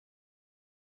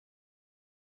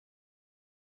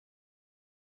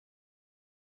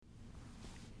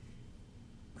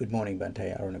Good morning,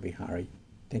 Bhante Aranavihari.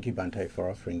 Thank you, Bhante,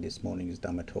 for offering this morning's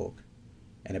Dhamma talk,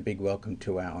 and a big welcome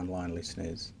to our online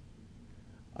listeners.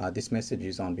 This message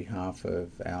is on behalf of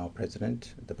our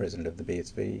President, the President of the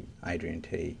BSV, Adrian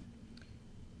T.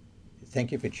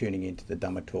 Thank you for tuning into the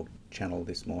Dhamma Talk channel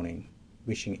this morning.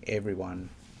 Wishing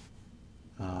everyone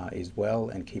is well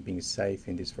and keeping safe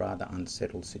in this rather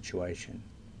unsettled situation.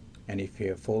 And if you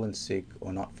have fallen sick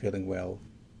or not feeling well,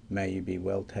 may you be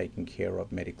well taken care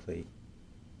of medically.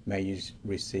 May you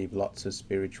receive lots of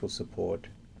spiritual support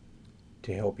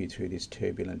to help you through this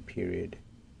turbulent period.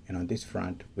 And on this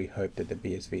front, we hope that the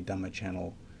BSV Dhamma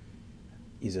channel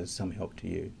is of some help to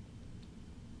you.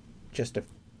 Just a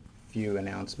few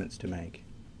announcements to make.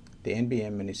 The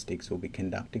NBM monastics will be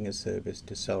conducting a service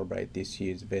to celebrate this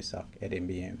year's Vesak at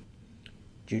NBM.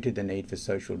 Due to the need for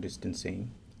social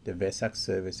distancing, the Vesak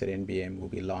service at NBM will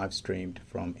be live streamed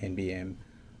from NBM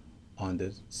on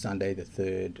the Sunday the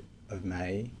 3rd of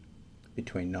May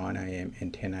between 9 a.m.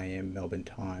 and 10 a.m. Melbourne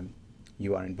time.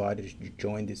 You are invited to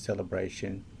join this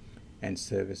celebration and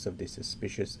service of this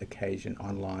auspicious occasion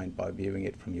online by viewing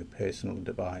it from your personal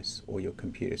device or your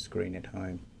computer screen at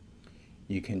home.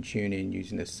 You can tune in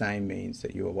using the same means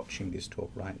that you are watching this talk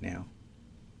right now.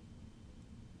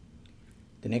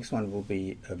 The next one will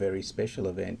be a very special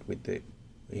event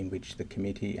in which the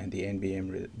committee and the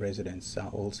NBM residents are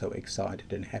also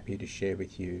excited and happy to share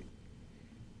with you.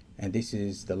 And this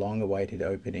is the long-awaited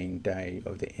opening day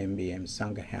of the NBM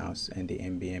Sangha House and the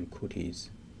NBM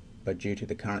Kutis. But due to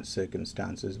the current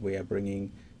circumstances, we are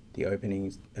bringing the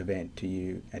opening event to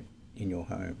you in your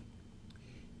home.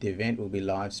 The event will be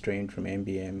live streamed from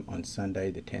NBM on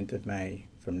Sunday the 10th of May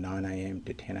from 9 a.m.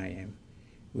 to 10 a.m.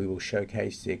 We will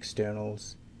showcase the external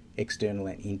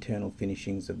and internal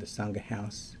finishings of the Sangha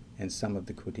House and some of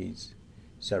the Kutis.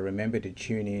 So remember to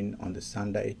tune in on the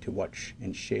Sunday to watch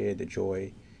and share the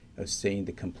joy of seeing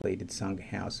the completed Sangha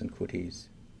House and Kutis.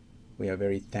 We are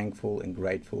very thankful and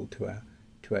grateful to our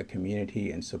community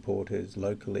and supporters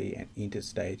locally and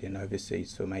interstate and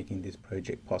overseas for making this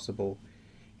project possible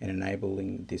and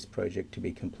enabling this project to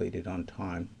be completed on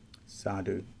time.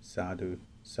 Sadhu, sadhu,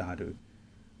 sadhu.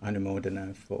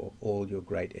 Anumodana for all your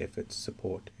great efforts,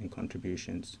 support and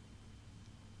contributions.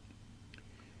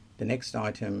 The next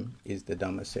item is the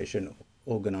Dhamma session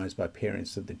organised by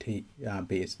parents of the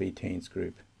BSV Teens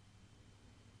group.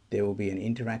 There will be an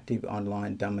interactive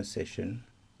online Dhamma session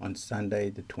on Sunday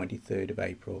the 23rd of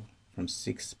April from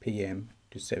 6 p.m.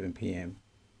 to 7 p.m.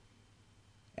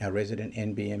 Our resident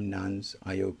NBM nuns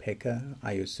Ayo Pekka,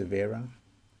 Ayo Severa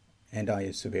and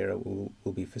Ayo Severa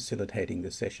will be facilitating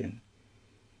the session.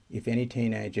 If any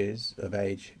teenagers of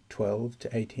age 12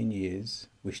 to 18 years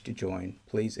wish to join,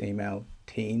 please email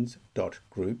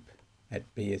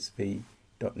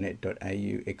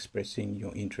teens.group@bsv.net.au expressing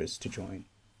your interest to join.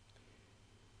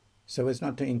 So as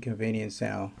not to inconvenience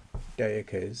our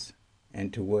dayakas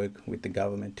and to work with the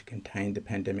government to contain the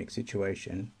pandemic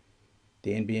situation,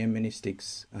 the NBM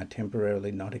monastics are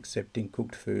temporarily not accepting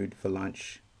cooked food for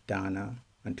lunch, dana,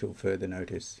 until further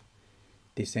notice.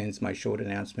 This ends my short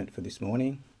announcement for this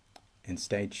morning, and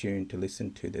stay tuned to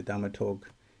listen to the Dhamma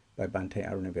talk by Bhante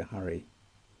Aranavihari.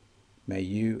 May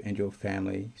you and your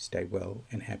family stay well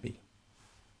and happy.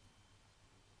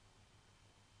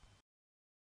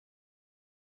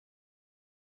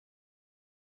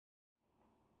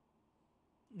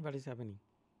 What is happening?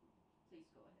 Please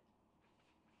go ahead.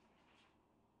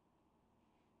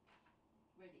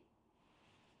 Ready.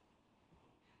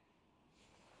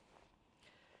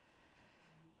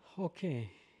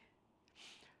 Okay.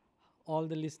 All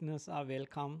the listeners are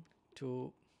welcome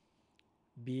to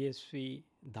BSV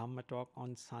Dhamma Talk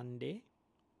on Sunday.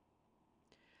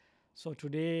 So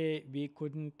today we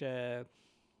couldn't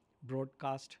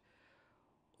broadcast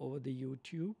over the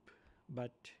YouTube,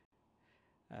 but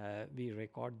we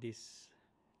record this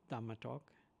Dhamma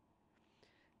Talk.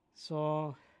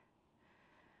 So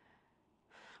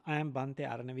I am Bhante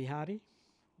Aranavihari.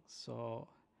 So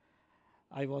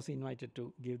I was invited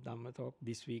to give Dhamma Talk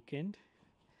this weekend.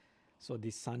 So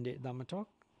this Sunday Dhamma Talk.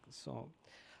 So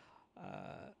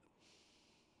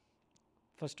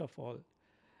first of all,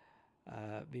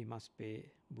 we must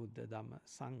pay Buddha Dhamma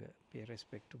Sangha, pay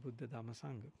respect to Buddha Dhamma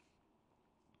Sangha.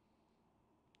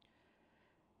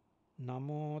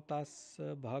 Namo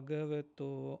tassa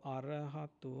bhagavato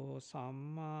arahato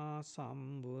samma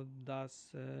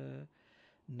sambuddhassa.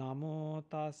 Namo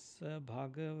tassa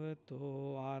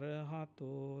bhagavato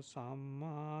arahato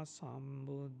samma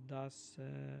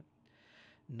sambuddhassa.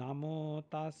 Namo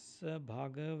tassa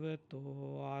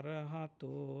bhagavato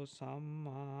arahato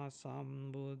samma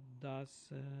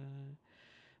sambuddhassa.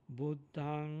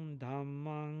 Buddhang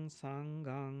Dhammang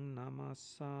Sanghang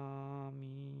Namasami.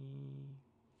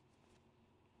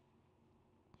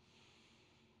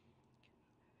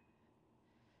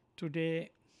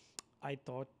 Today I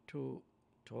thought to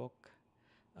talk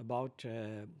about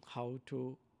how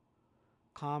to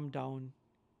calm down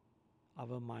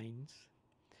our minds,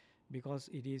 because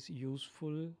it is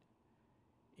useful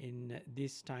in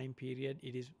this time period.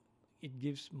 It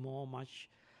gives much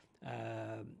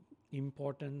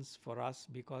importance for us,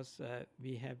 because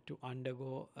we have to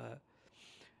undergo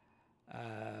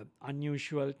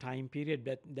unusual time period.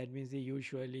 That means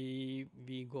usually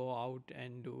we go out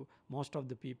and do, most of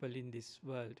the people in this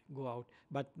world go out,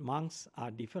 but monks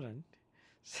are different.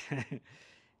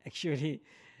 Actually,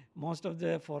 most of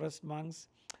the forest monks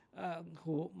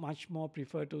who much more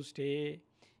prefer to stay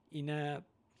in a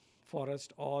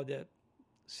forest or the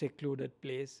secluded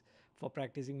place for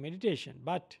practicing meditation.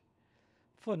 But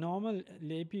for normal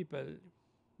lay people,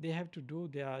 they have to do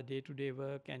their day-to-day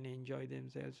work and enjoy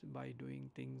themselves by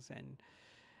doing things and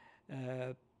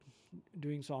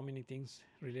doing so many things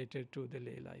related to the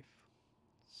lay life.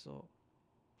 So,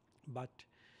 but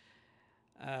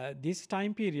this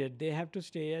time period, they have to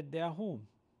stay at their home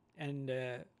and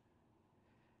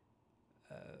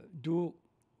do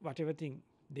whatever thing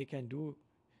they can do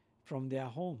from their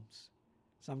homes.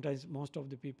 Sometimes most of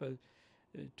the people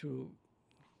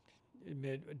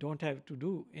don't have to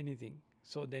do anything.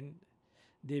 So then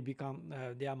they become,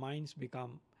 their minds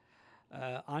become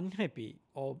unhappy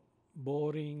or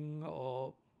boring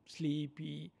or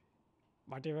sleepy,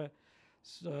 whatever.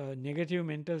 So negative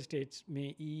mental states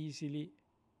may easily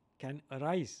can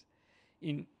arise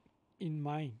in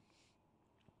mind.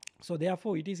 So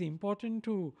therefore it is important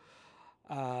to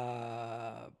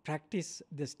practice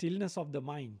the stillness of the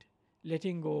mind,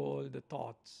 letting go all the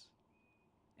thoughts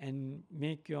and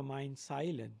make your mind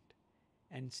silent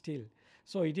and still.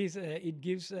 So it is it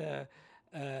gives then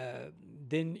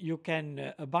you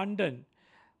can abandon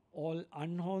all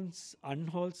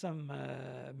unwholesome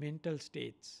mental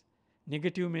states,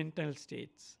 negative mental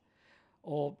states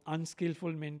or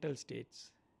unskillful mental states.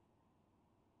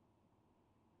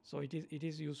 So it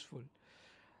is useful.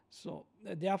 So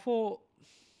therefore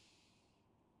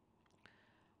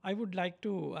I would like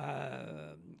to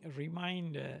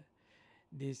remind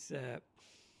this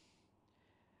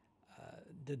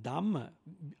the Dhamma,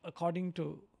 according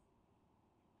to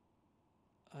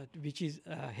which is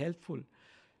helpful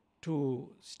to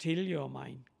still your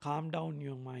mind, calm down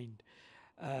your mind,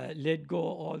 let go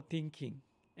all thinking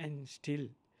and still.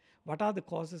 What are the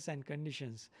causes and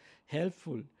conditions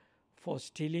helpful for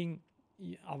stilling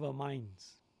our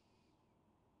minds?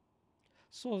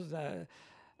 So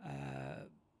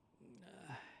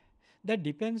that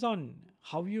depends on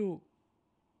how you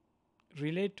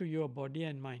relate to your body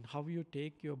and mind, how you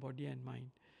take your body and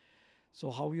mind. So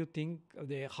how you think,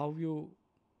 how you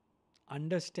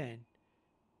understand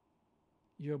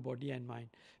your body and mind.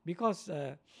 Because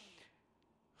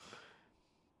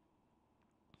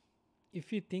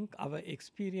if we think our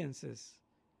experiences,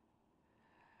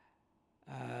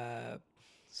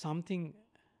 something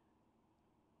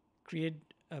created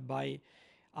by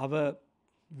our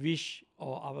wish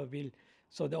or our will,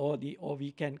 so or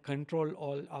we can control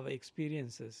all our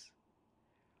experiences,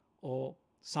 or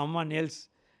someone else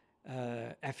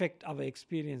affect our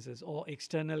experiences, or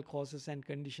external causes and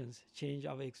conditions change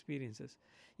our experiences.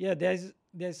 Yeah,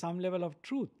 there's some level of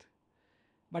truth,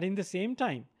 but in the same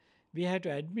time we have to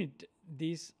admit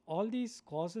all these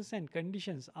causes and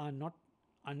conditions are not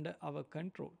under our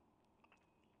control.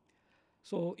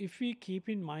 So if we keep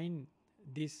in mind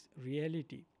this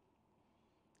reality,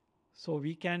 so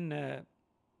we can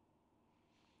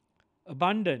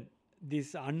abandon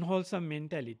this unwholesome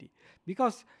mentality.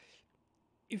 Because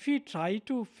if you try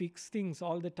to fix things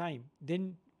all the time,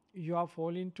 then you are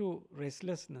fall into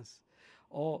restlessness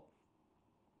or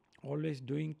always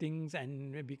doing things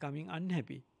and becoming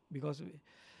unhappy. Because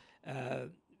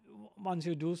once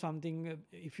you do something,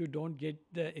 if you don't get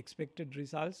the expected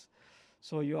results,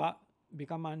 so you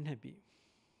become unhappy.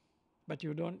 But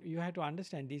you have to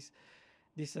understand these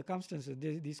circumstances,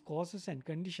 these causes and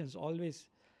conditions always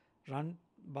run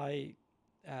by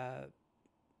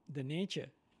the nature,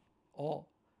 or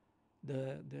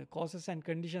the causes and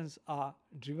conditions are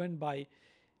driven by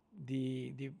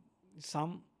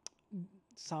some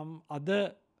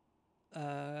other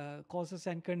causes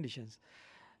and conditions.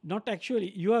 Not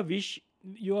actually your wish,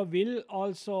 your will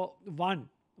also one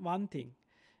thing,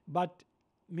 but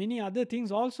many other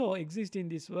things also exist in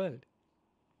this world.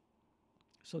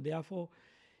 So therefore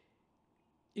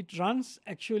it runs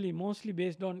actually mostly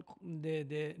based on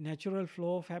the natural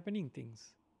flow of happening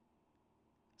things.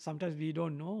 Sometimes we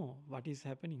don't know what is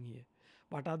happening here.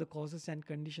 What are the causes and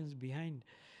conditions behind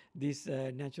this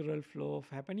natural flow of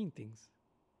happening things?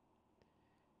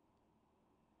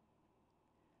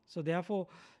 So therefore,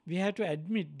 we have to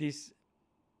admit this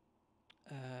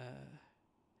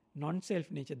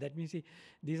non-self nature. That means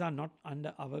these are not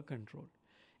under our control.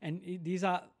 And these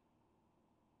are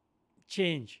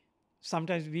change.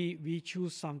 Sometimes we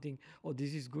choose something, oh,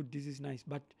 this is good, this is nice.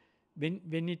 But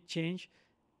when it change,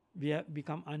 we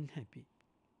become unhappy.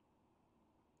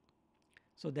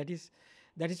 So that is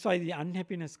why the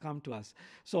unhappiness come to us.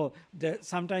 So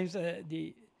sometimes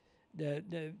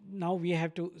now we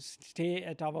have to stay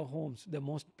at our homes. The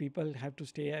most people have to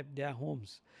stay at their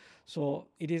homes. So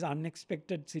it is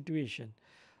unexpected situation.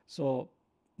 So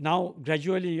now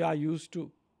gradually you are used to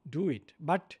do it.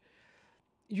 But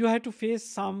you have to face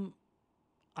some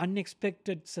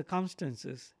unexpected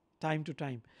circumstances time to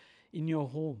time in your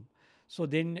home. So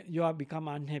then you are become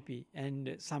unhappy,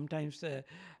 and sometimes the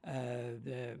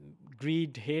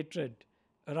greed, hatred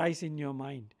arise in your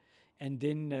mind, and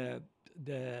then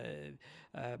the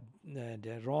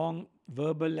wrong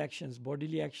verbal actions,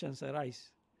 bodily actions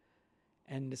arise,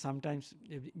 and sometimes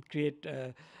create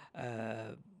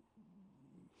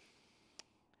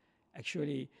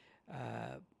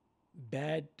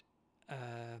bad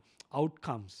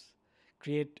outcomes,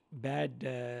 create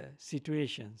bad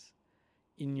situations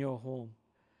in your home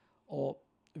or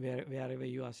wherever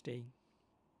you are staying.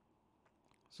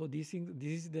 So this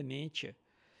is the nature.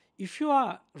 If you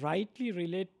are rightly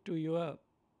relate to your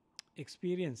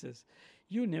experiences,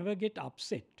 you never get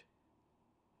upset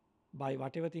by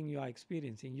whatever thing you are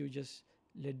experiencing. You just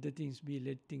let the things be,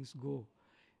 let things go,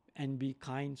 and be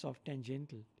kind, soft and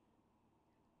gentle.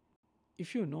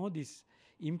 If you know this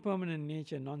impermanent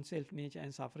nature, non-self nature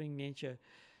and suffering nature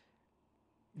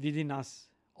within us,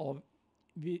 or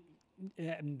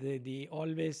the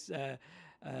always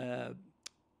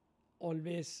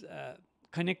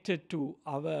connected to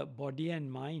our body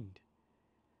and mind,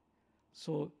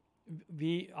 so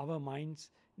our minds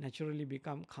naturally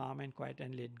become calm and quiet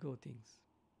and let go things.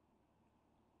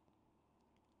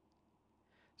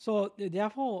 So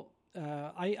therefore,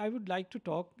 I would like to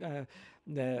talk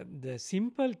the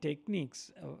simple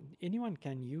techniques anyone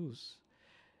can use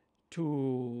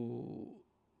to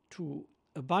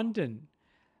abandon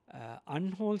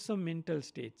unwholesome mental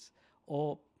states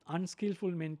or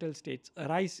unskillful mental states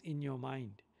arise in your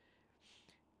mind.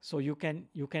 So you can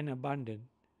abandon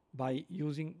by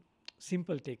using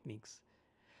simple techniques.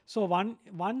 So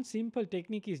one simple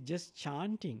technique is just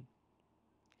chanting.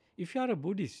 If you are a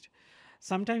Buddhist,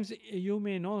 sometimes you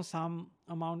may know some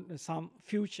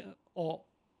future or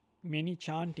many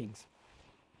chantings,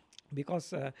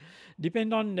 because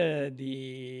depend on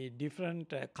the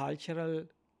different cultural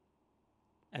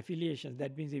affiliations.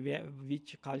 That means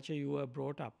which culture you were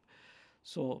brought up.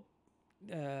 So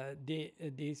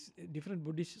these different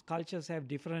Buddhist cultures have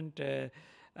different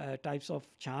types of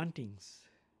chantings.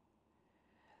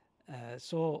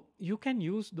 So you can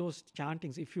use those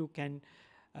chantings if you can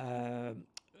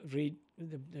read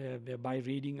by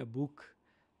reading a book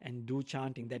and do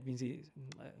chanting. That means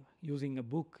using a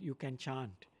book you can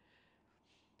chant.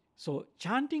 So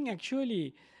chanting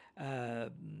actually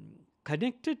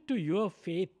connected to your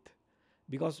faith,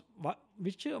 because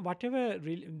whatever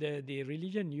the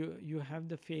religion you have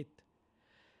the faith.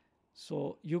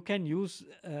 So you can use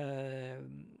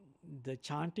the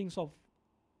chantings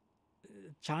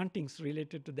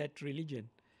related to that religion,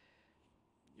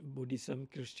 Buddhism,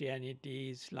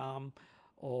 Christianity, Islam,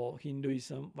 or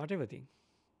Hinduism, whatever thing.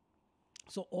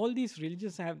 So all these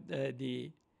religions have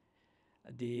the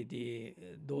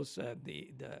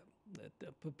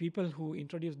people who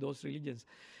introduced those religions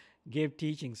gave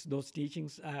teachings. Those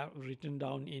teachings are written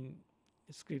down in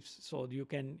scripts, so you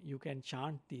can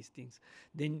chant these things.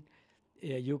 Then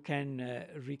you can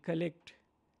recollect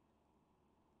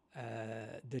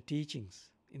the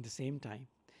teachings in the same time,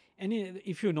 and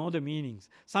if you know the meanings.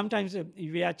 Sometimes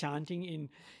we are chanting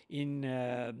in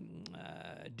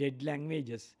dead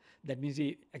languages. That means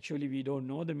actually we don't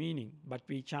know the meaning, but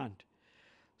we chant.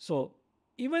 So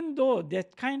even though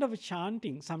that kind of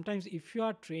chanting, sometimes if you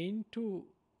are trained to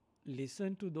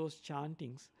listen to those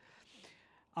chantings,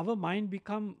 our mind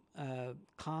become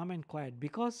calm and quiet,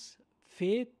 because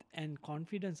faith and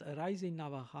confidence arise in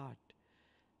our heart.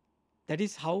 That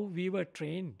is how we were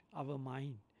trained, our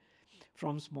mind,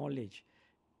 from small age.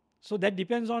 So that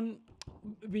depends on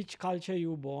which culture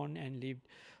you born and lived.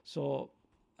 So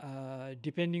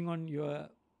depending on your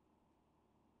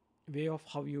way of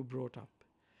how you brought up.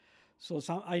 So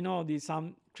I know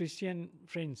some Christian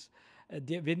friends,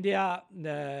 when they are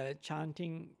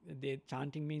chanting,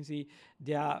 chanting means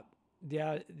they're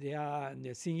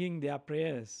singing their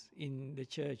prayers in the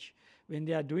church. When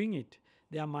they are doing it,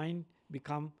 their mind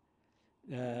become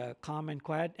calm and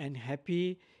quiet and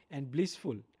happy and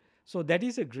blissful. So that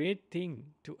is a great thing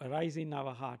to arise in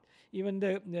our heart. Even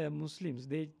the Muslims,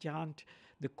 they chant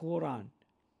the Quran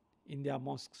in their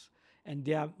mosques, and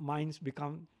their minds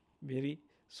become very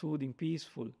soothing,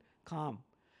 peaceful, calm.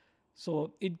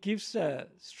 So it gives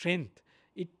strength.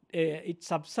 It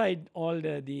subsides all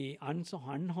the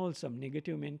unwholesome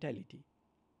negative mentality.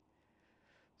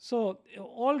 So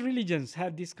all religions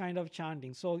have this kind of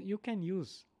chanting. So you can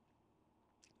use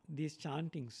these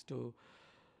chantings to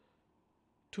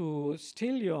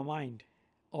still your mind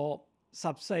or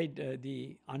subside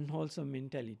the unwholesome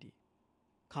mentality,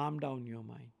 calm down your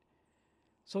mind.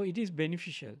 So it is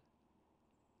beneficial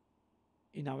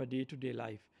in our day-to-day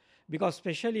life, because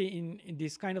especially in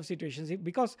this kind of situations,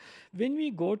 because when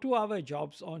we go to our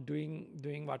jobs or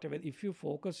doing whatever, if you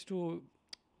focus to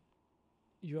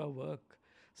your work,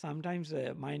 sometimes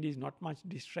mind is not much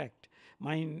distract.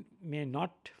 Mind may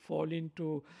not fall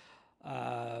into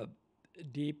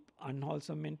deep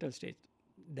unwholesome mental state.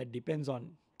 That depends on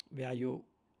where you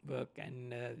work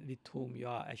and with whom you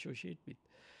are associated with.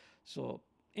 So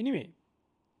anyway,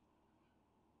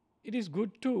 it is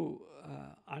good to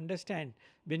understand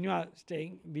when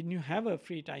you have a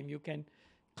free time, you can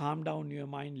calm down your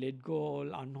mind, let go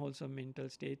all unwholesome mental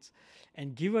states,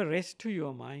 and give a rest to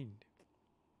your mind,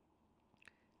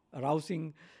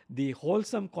 arousing the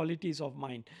wholesome qualities of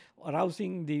mind,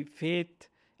 arousing the faith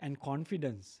and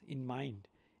confidence in mind,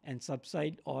 and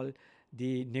subside all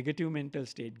the negative mental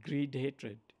state, greed,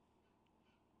 hatred.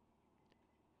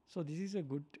 So this is a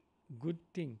good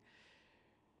thing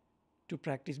to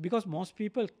practice, because most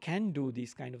people can do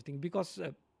this kind of thing, because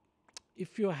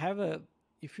if you have a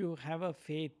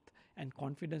faith and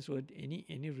confidence with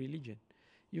any religion,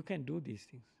 you can do these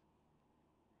things.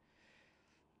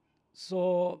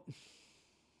 So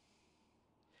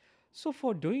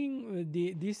for doing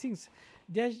these things,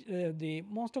 there's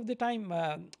most of the time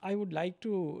I would like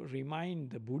to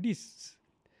remind the Buddhists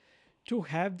to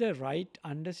have the right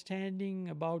understanding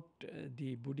about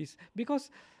the Buddhist, because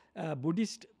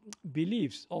Buddhist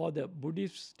beliefs or the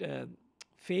Buddhist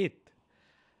faith,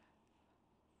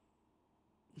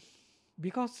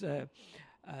 because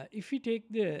if we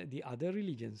take the other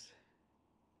religions,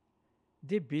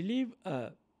 they believe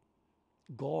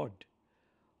God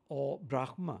or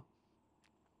Brahma,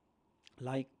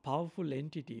 like powerful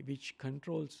entity which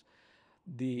controls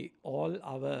all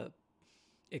our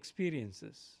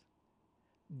experiences.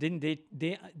 Then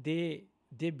they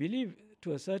believe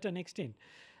to a certain extent.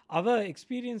 Our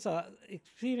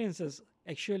experiences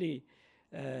actually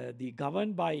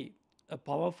governed by a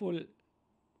powerful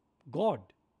God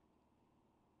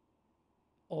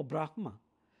or Brahma.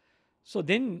 So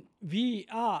then we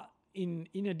are in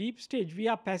a deep stage, we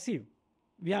are passive.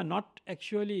 We are not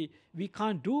actually, we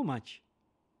can't do much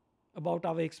about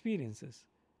our experiences,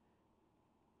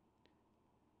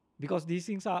 because these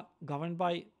things are governed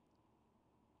by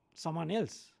someone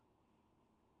else.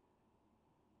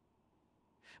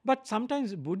 But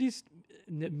sometimes Buddhists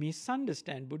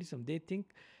misunderstand Buddhism. They think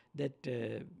that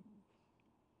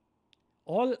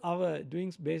all our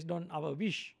doings based on our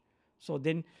wish. So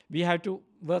then we have to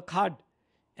work hard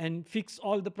and fix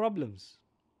all the problems.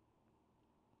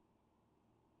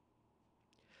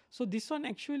 So this one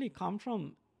actually comes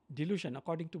from delusion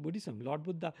according to Buddhism. Lord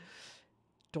Buddha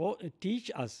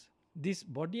teach us this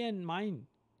body and mind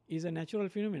is a natural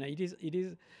phenomenon. It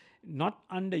is not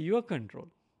under your control.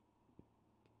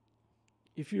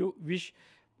 If you wish,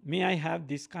 may I have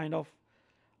this kind of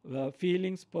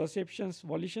feelings, perceptions,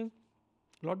 volitions,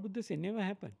 Lord Buddha said never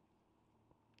happen.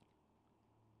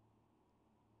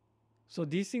 So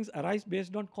these things arise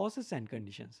based on causes and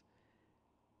conditions.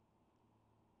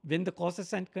 When the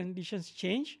causes and conditions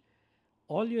change,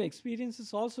 all your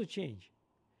experiences also change.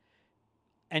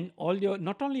 And all your,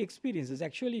 not only experiences,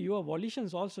 actually your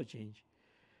volitions also change.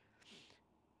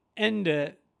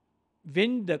 And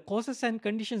when the causes and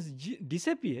conditions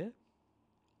disappear,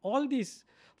 all these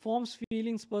forms,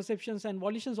 feelings, perceptions and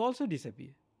volitions also disappear.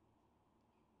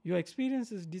 Your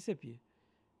experiences disappear.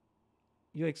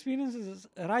 Your experiences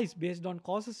arise based on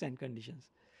causes and conditions.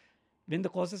 When the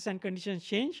causes and conditions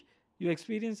change, your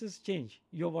experiences change,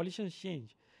 your volitions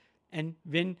change. And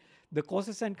when the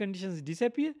causes and conditions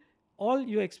disappear, all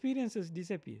your experiences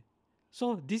disappear.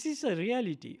 So this is a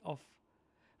reality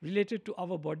related to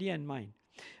our body and mind.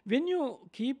 When you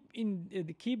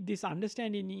keep this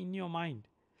understanding in your mind,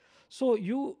 so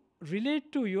you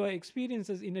relate to your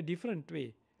experiences in a different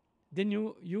way. then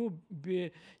you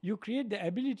create the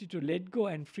ability to let go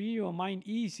and free your mind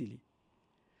easily.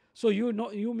 So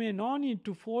you may not need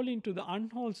to fall into the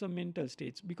unwholesome mental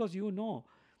states, because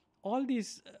all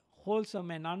these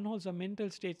wholesome and unwholesome mental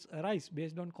states arise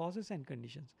based on causes and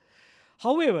conditions.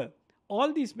 However,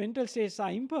 all these mental states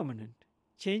are impermanent,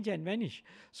 change and vanish.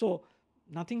 So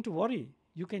nothing to worry.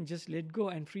 You can just let go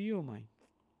and free your mind.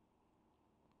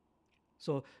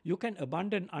 So you can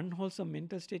abandon unwholesome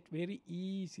mental state very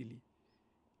easily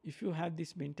if you have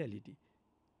this mentality.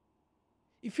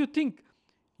 If you think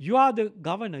you are the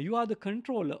governor, you are the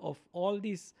controller of all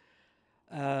these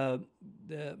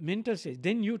the mental states,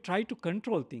 then you try to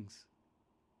control things.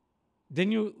 Then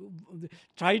you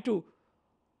try to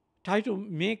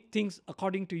make things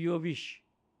according to your wish.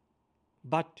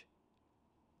 But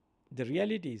the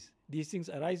reality is, these things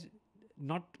arise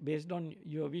not based on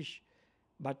your wish,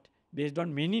 but based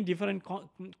on many different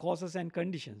causes and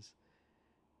conditions.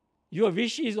 Your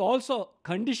wish is also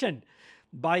conditioned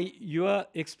by your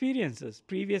experiences,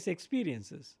 previous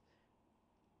experiences.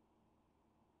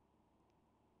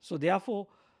 So therefore,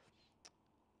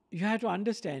 you have to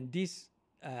understand these,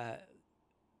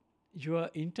 your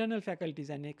internal faculties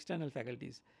and external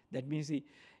faculties. That means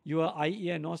your eye,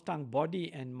 ear, nose, tongue,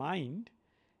 body and mind.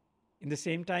 In the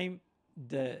same time,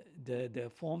 the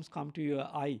forms come to your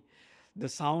eye. The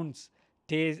sounds,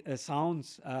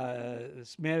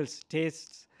 smells,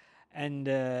 tastes, and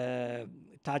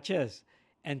touches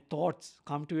and thoughts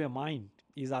come to your mind.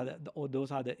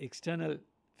 Those are the external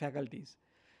faculties,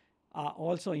 are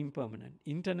also impermanent.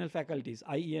 Internal faculties,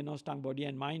 eye, ear, nose, tongue, body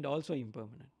and mind, also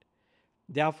impermanent.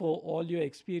 Therefore, all your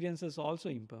experiences also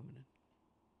impermanent.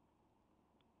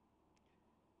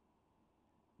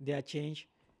 They are changed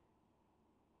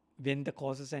when the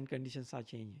causes and conditions are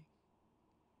changing.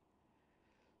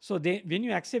 So when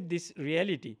you accept this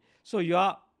reality, so you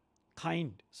are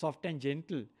kind, soft and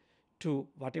gentle to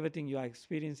whatever thing you are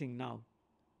experiencing now.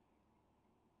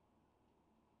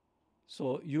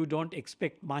 So you don't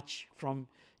expect much from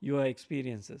your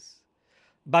experiences.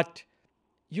 But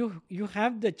you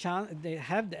have the chance, they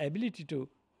have the ability to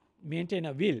maintain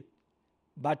a will,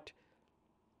 but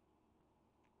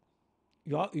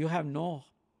you have no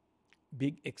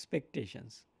big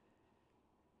expectations.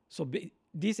 So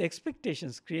these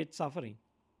expectations create suffering.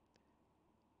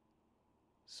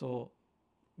 So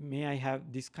may I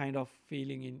have this kind of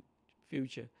feeling in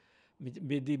future?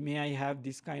 May I have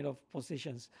this kind of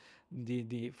possessions,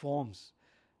 the forms,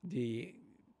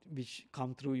 which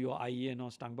come through your eye, ear,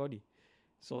 nose, tongue, body.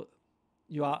 So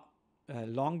you are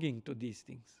longing to these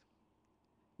things.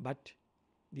 But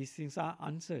these things are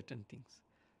uncertain things.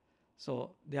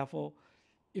 So therefore,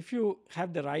 if you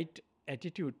have the right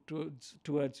attitude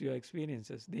towards your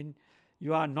experiences, then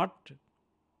you are not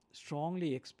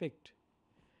strongly expect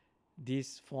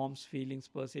these forms, feelings,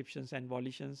 perceptions and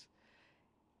volitions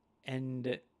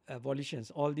and volitions.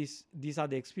 All these are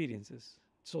the experiences.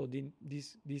 So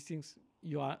these things,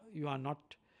 you are not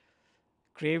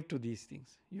crave to these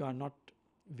things. You are not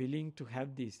willing to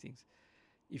have these things.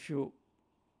 If you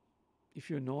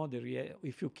know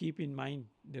if you keep in mind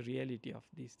the reality of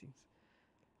these things.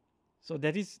 So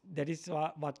that is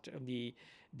what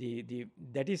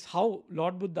that is how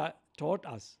Lord Buddha taught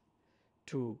us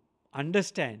to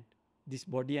understand this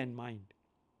body and mind.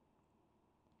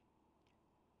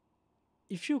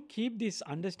 If you keep this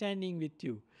understanding with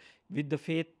you, with the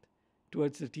faith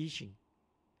towards the teaching,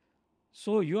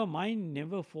 so your mind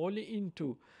never fall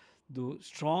into the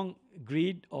strong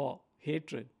greed or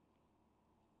hatred.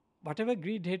 Whatever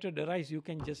greed, hatred arise, you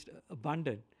can just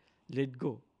abandon, let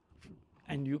go,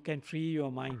 and you can free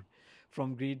your mind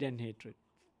from greed and hatred,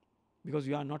 because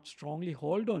you are not strongly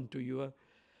hold on to your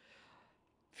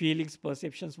feelings,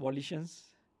 perceptions, volitions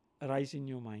arise in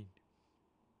your mind.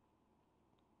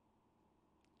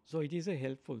 So it is a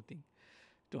helpful thing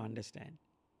to understand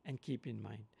and keep in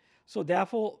mind. So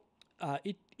therefore,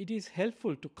 it is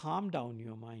helpful to calm down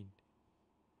your mind.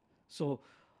 So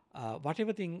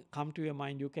whatever thing come to your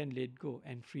mind, you can let go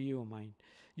and free your mind.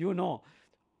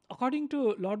 According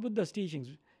to Lord Buddha's teachings,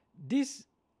 this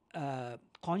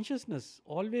consciousness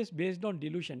always based on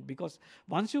delusion, because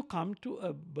once you come to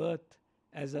a birth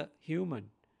as a human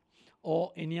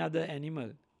or any other animal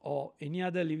or any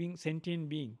other living sentient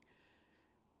being,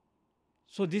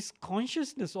 so this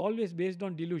consciousness always based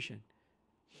on delusion.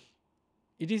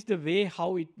 It is the way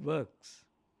how it works.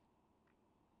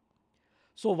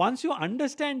 So once you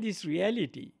understand this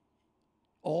reality,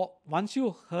 or once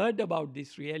you heard about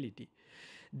this reality,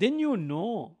 then you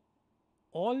know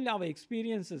all our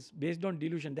experiences based on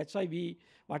delusion. That's why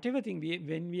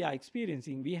when we are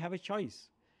experiencing, we have a choice.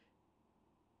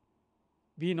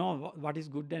 We know what is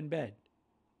good and bad.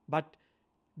 But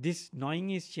this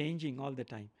knowing is changing all the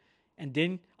time. And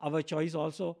then our choice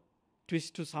also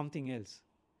twists to something else.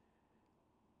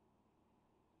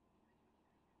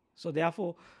 So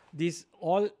therefore,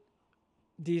 all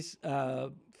these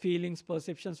feelings,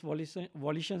 perceptions,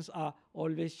 volitions are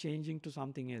always changing to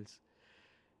something else.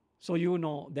 So you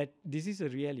know that this is a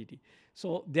reality.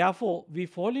 So therefore, we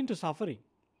fall into suffering.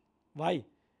 Why?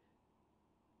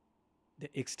 The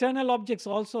external objects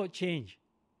also change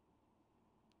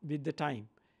with the time.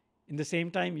 In the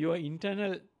same time, your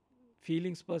internal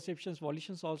feelings, perceptions,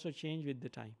 volitions also change with the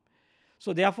time.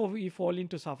 So therefore, we fall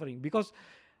into suffering, because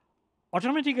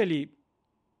automatically,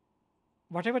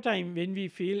 whatever time when we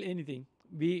feel anything,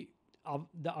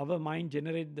 our mind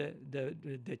generate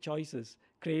the choices,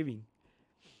 craving,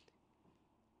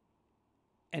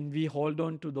 and we hold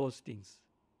on to those things.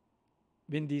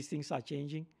 When these things are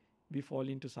changing, we fall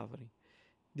into suffering.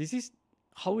 This is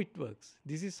how it works.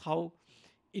 This is how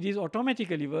it is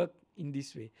automatically work in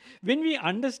this way. When we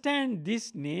understand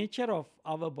this nature of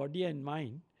our body and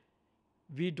mind,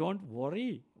 we don't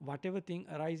worry whatever thing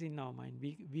arise in our mind.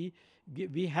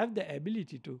 We have the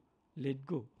ability to let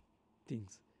go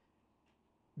things.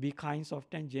 Be kind,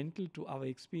 soft and gentle to our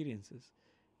experiences.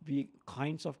 Be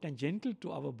kind, soft and gentle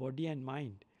to our body and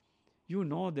mind. You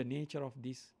know the nature of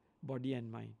this body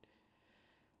and mind.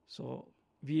 So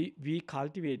we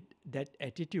cultivate that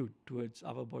attitude towards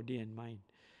our body and mind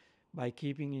by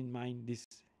keeping in mind this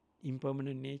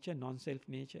impermanent nature, non-self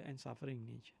nature and suffering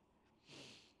nature.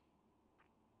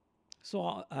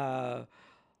 So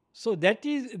that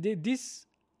is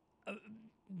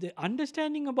the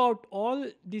understanding about all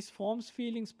these forms,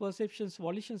 feelings, perceptions,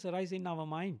 volitions arise in our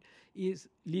mind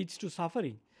leads to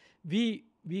suffering. We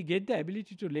get the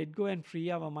ability to let go and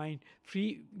free our mind,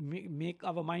 make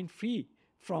our mind free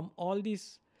from all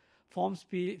these forms,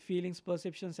 feelings,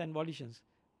 perceptions and volitions.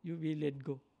 We let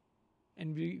go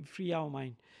and we free our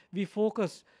mind. We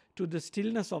focus to the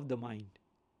stillness of the mind.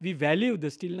 We value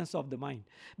the stillness of the mind,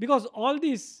 because all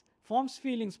these forms,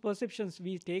 feelings, perceptions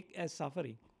we take as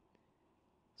suffering.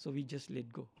 So we just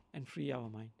let go and free our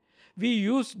mind. We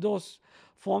use those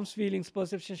forms, feelings,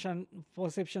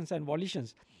 perceptions and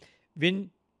volitions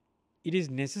when it is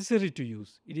necessary to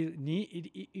use.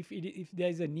 If there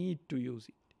is a need to use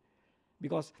it.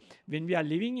 Because when we are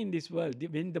living in this world,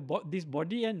 when this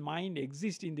body and mind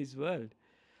exist in this world,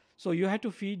 so you have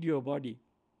to feed your body.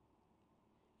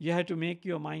 You have to make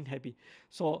your mind happy.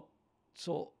 So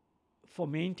for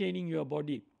maintaining your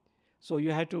body, so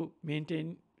you have to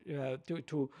maintain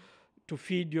to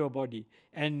feed your body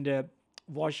and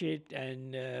wash it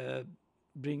and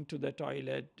bring to the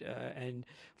toilet and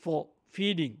for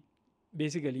feeding,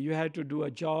 basically you have to do a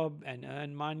job and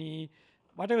earn money,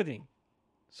 whatever thing.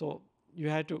 So you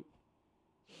have to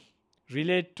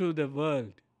relate to the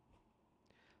world.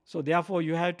 So therefore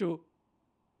you have to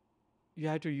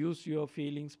use your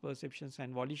feelings, perceptions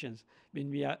and volitions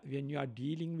when you are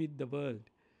dealing with the world,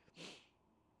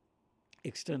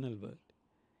 external world,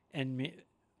 and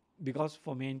because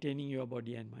for maintaining your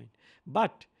body and mind.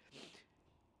 But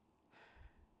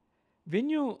when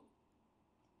you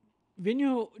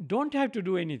don't have to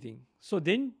do anything, so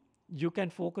then you can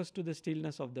focus to the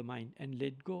stillness of the mind and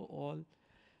let go all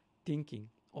thinking,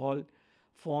 all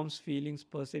forms, feelings,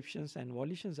 perceptions and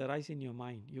volitions arise in your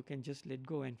mind. You can just let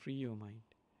go and free your mind.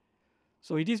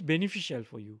 So it is beneficial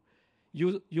for you.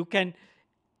 You can,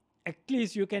 at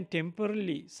least you can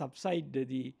temporarily subside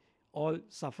the all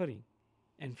suffering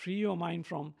and free your mind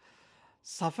from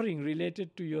suffering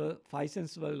related to your five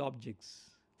sense world objects.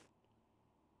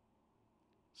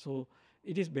 So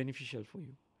it is beneficial for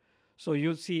you. So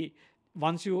you see,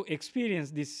 once you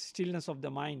experience this stillness of the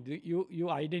mind, you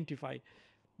identify,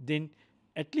 then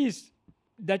at least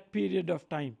that period of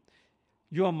time,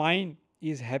 your mind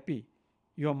is happy.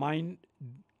 Your mind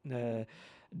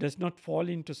does not fall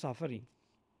into suffering.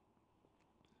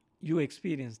 You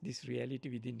experience this reality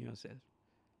within yourself.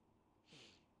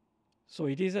 So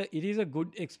it is a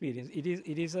good experience.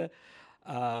 It is a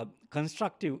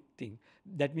constructive thing.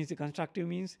 That means the constructive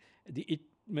means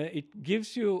it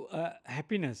gives you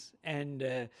happiness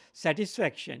and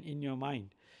satisfaction in your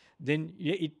mind. Then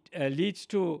it leads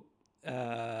to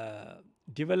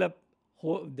develop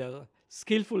the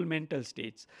skillful mental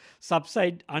states,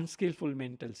 subside unskillful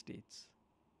mental states.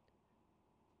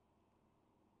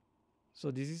 So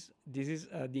this is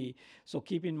so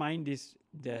keep in mind this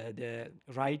the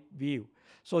right view.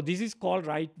 So this is called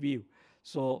right view.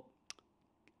 So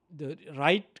the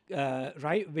right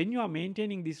when you are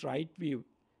maintaining this right view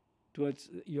towards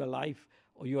your life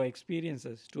or your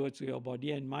experiences, towards your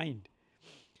body and mind,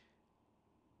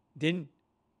 then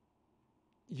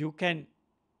you can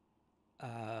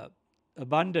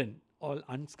abandon all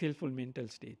unskillful mental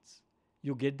states.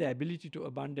 You get the ability to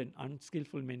abandon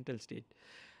unskillful mental state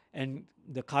and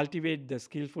cultivate the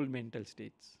skillful mental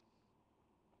states.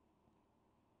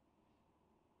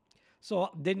 So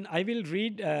then I will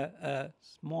read a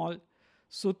small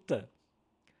sutta.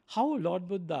 How Lord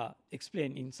Buddha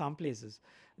explained in some places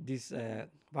this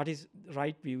what is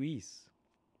right view is.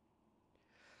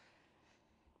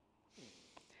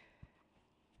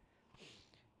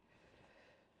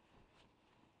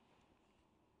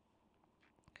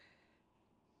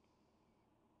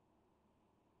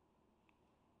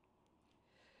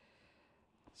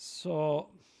 So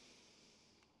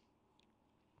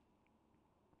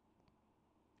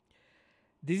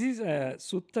this is a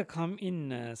sutta come in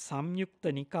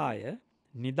Samyukta Nikaya,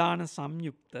 Nidana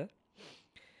Samyukta,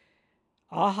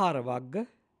 Ahara Vagga,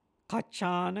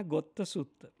 Kachana Gotta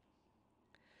Sutta.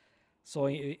 So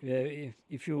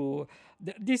if you,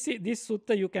 this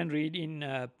sutta you can read in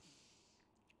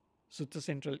Sutta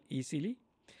Central easily,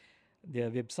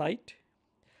 their website.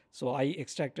 So I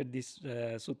extracted this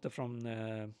sutta from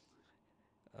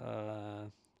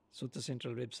Sutta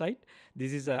Central website.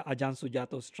 This is Ajahn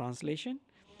Sujato's translation.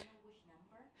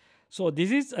 So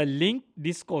this is a linked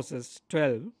discourses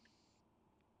 12.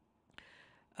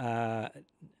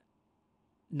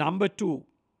 Number 2,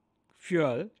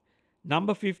 fuel.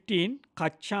 Number 15,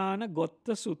 Kachana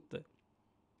Gotta Sutta.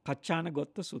 Kachana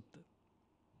Gotta Sutta.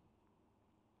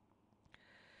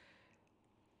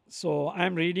 So I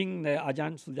am reading the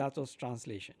Ajahn Sujato's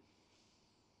translation.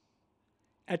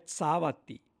 At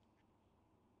Savatthi.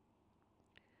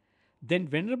 Then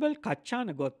Venerable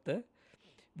Kachana Gotta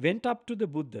went up to the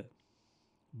Buddha,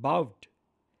 bowed,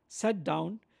 sat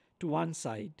down to one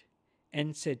side,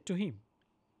 and said to him,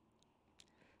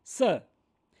 Sir,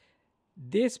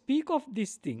 they speak of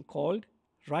this thing called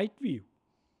right view.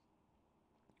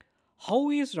 How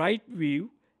is right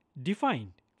view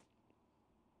defined?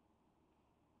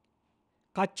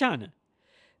 Kachana,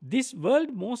 this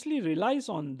world mostly relies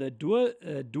on the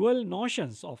dual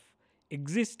notions of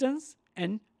existence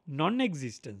and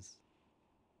non-existence.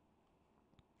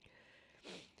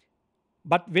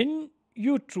 But when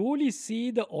you truly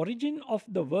see the origin of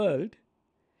the world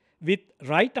with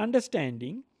right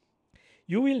understanding,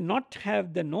 you will not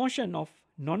have the notion of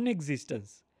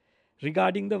non-existence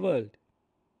regarding the world.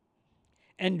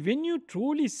 And when you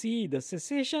truly see the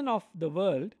cessation of the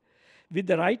world with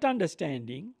the right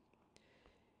understanding,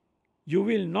 you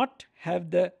will not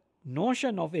have the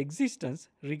notion of existence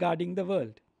regarding the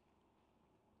world.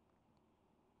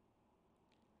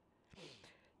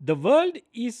 The world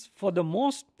is for the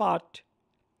most part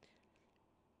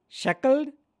shackled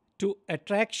to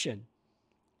attraction,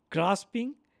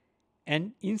 grasping,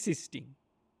 and insisting.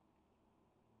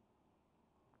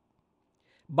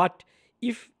 But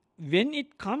if when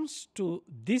it comes to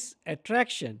this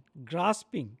attraction,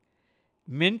 grasping,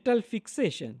 mental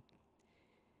fixation,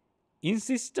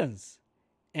 insistence,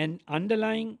 and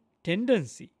underlying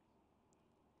tendency,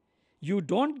 you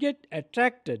don't get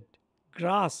attracted,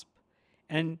 grasp,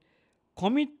 and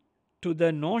commit to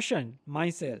the notion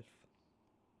myself,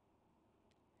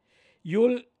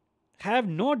 you'll have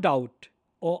no doubt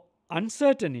or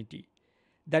uncertainty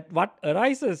that what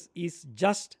arises is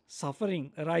just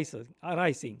suffering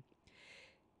arising,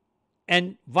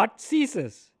 and what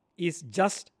ceases is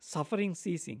just suffering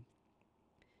ceasing.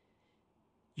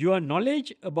 Your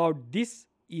knowledge about this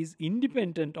is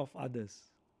independent of others.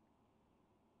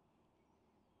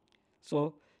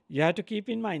 So you have to keep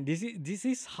in mind, this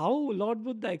is how Lord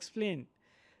Buddha explained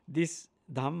this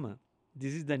Dhamma.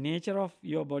 This is the nature of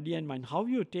your body and mind. How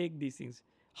you take these things,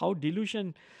 how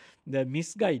delusion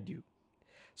misguide you.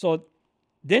 So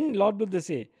then Lord Buddha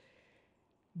say,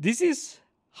 this is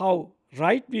how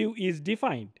right view is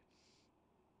defined.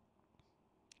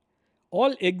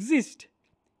 All exist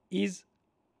is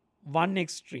one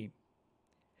extreme.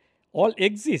 All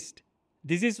exist,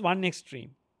 this is one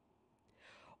extreme.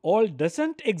 All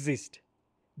doesn't exist,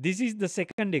 this is the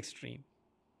second extreme.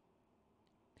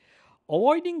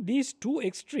 Avoiding these two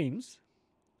extremes,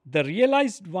 the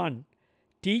realized one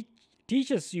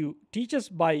teaches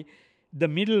by the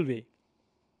middle way.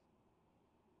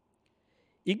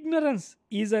 Ignorance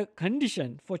is a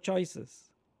condition for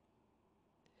choices.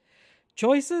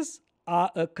 Choices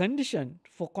are a condition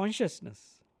for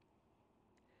consciousness.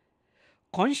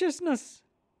 Consciousness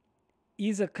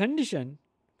is a condition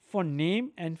for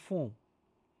name and form.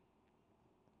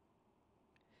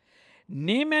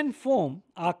 Name and form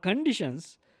are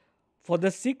conditions for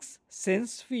the 6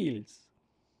 sense fields.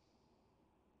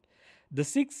 The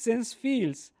 6 sense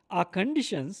fields are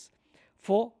conditions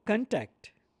for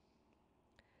contact.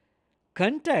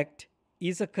 Contact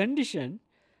is a condition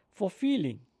for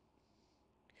feeling.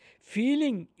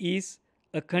 Feeling is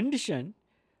a condition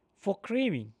for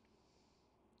craving.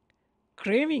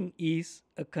 Craving is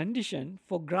a condition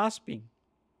for grasping.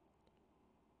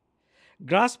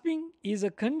 Grasping is a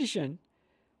condition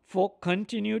for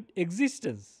continued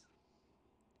existence.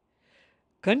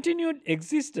 Continued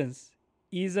existence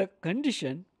is a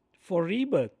condition for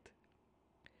rebirth.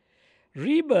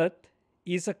 Rebirth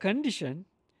is a condition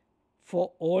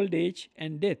for old age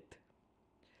and death.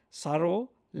 Sorrow,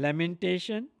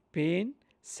 lamentation, pain,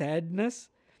 sadness,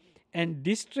 and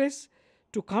distress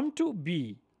to come to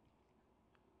be.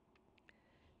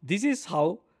 This is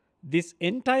how this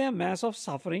entire mass of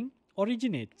suffering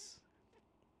originates.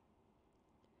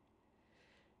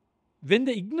 When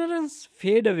the ignorance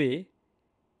fade away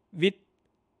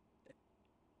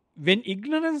when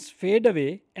ignorance fade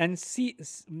away and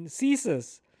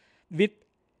ceases with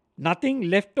nothing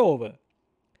left over,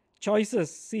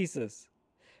 choices ceases.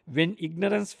 When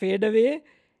ignorance fade away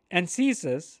and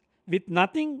ceases with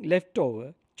nothing left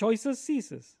over, choices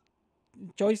ceases.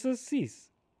 Choices cease.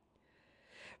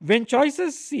 When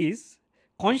choices cease,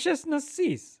 consciousness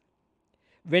cease.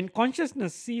 When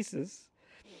consciousness ceases,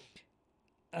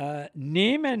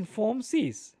 name and form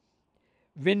cease.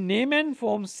 When name and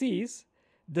form cease,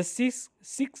 the six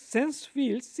sense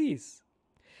fields cease.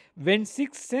 When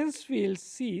six sense fields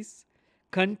cease,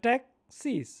 contact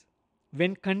cease.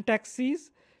 When contact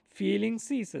cease, feeling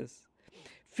ceases.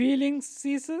 Feeling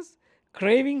ceases,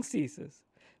 craving ceases.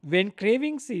 When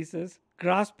craving ceases,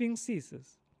 grasping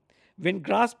ceases. When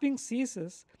grasping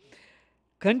ceases,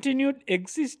 continued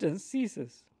existence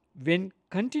ceases. When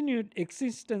continued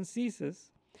existence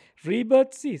ceases,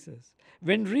 rebirth ceases.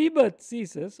 When rebirth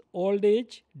ceases, old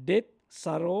age, death,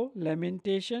 sorrow,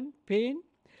 lamentation, pain,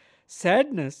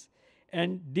 sadness,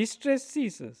 and distress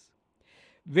ceases.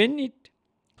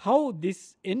 How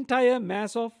this entire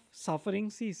mass of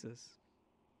suffering ceases.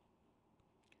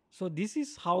 So this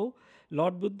is how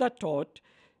Lord Buddha taught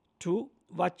to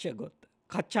Vacchagotta,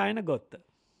 Kaccayana Gotta.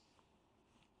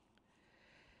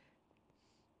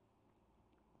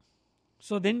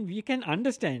 So then we can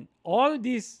understand all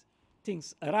these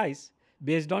things arise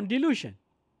based on delusion.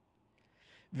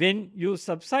 When you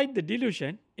subside the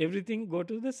delusion, everything go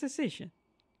to the cessation.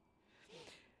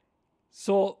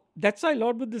 So that's why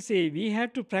Lord Buddha say we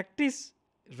have to practice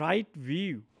right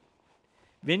view.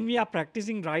 When we are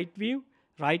practicing right view,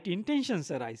 right intentions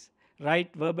arise.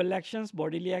 Right verbal actions,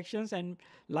 bodily actions, and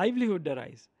livelihood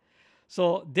arise.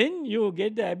 So then you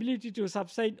get the ability to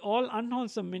subside all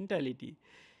unwholesome mentality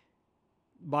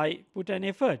by put an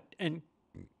effort and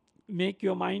make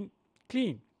your mind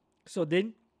clean. So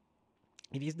then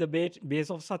it is the base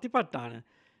of Satipatthana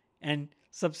and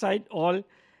subside all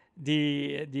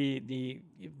the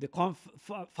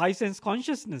five sense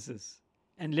consciousnesses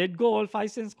and let go all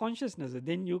five sense consciousnesses.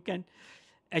 Then you can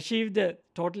achieve the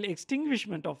total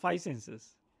extinguishment of five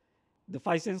senses, the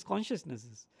five sense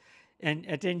consciousnesses, and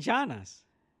attain jhanas.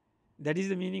 That is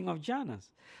the meaning of jhanas.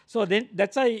 So then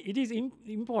that's why it is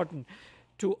important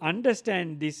to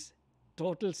understand this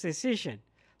total cessation.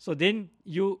 So then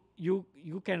you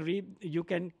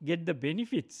can get the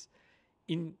benefits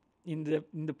in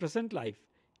the present life,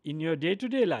 in your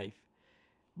day-to-day life,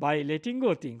 by letting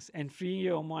go things and freeing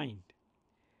your mind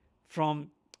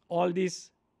from all these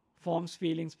forms,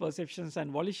 feelings, perceptions,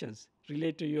 and volitions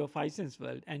related to your five sense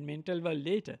world and mental world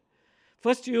later.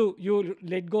 First, you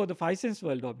let go of the five sense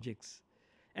world objects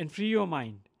and free your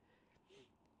mind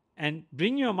and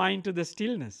bring your mind to the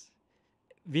stillness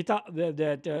without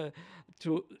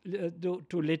to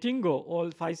letting go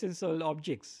all five sense world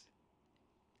objects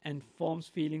and forms,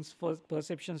 feelings,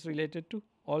 perceptions related to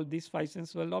all these five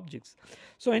sense world objects.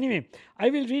 So anyway, I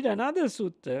will read another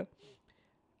sutta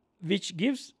which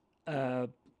gives the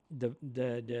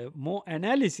more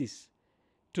analysis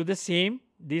to the same,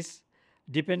 this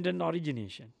dependent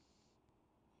origination.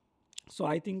 So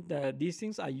I think that these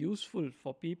things are useful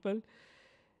for people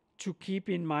to keep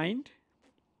in mind.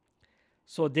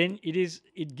 So then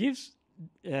it gives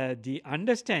the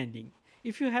understanding.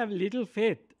 If you have little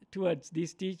faith towards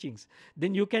these teachings,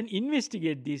 then you can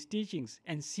investigate these teachings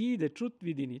and see the truth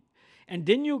within it, and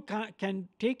then you can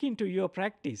take into your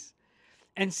practice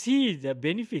and see the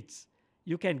benefits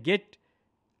you can get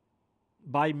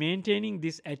by maintaining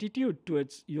this attitude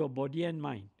towards your body and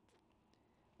mind.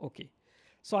 Okay,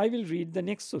 so I will read the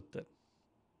next sutta.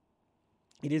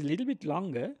 It is a little bit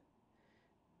longer,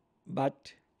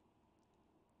 but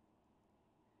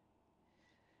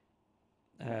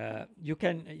you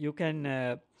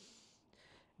can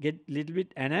get little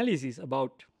bit analysis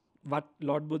about what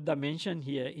Lord Buddha mentioned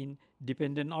here in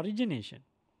dependent origination.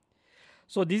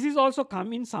 So this is also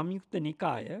come in Samyukta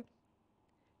Nikaya,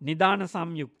 Nidana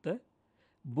Samyukta,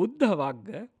 Buddha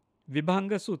Vagga,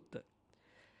 Vibhanga Sutta.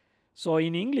 So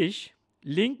in English,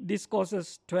 Linked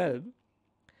Discourses 12,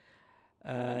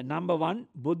 number 1,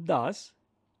 Buddhas,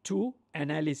 2,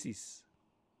 Analysis.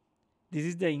 This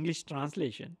is the English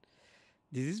translation.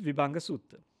 This is Vibhanga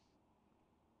Sutta.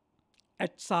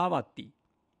 At Savatthi,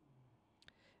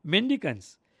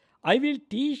 mendicants, I will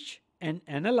teach and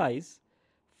analyze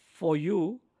for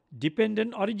you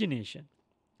dependent origination.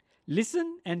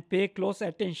 Listen and pay close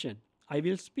attention. I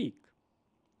will speak.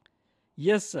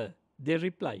 Yes, sir, they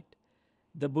replied.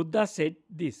 The Buddha said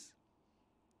this.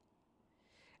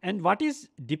 And what is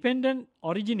dependent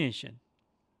origination?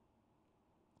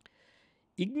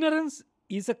 Ignorance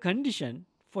is a condition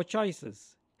for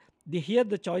choices. Here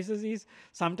the choices is,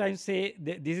 sometimes say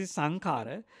this is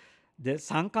sankhara. The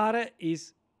sankhara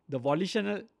is the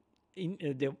volitional,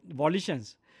 the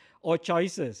volitions or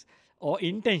choices or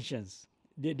intentions.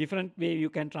 The different way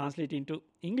you can translate into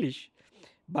English.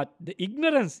 But the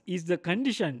ignorance is the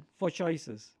condition for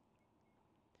choices.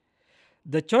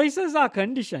 The choices are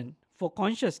conditioned for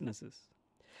consciousnesses.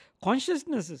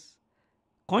 Consciousness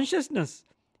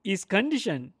is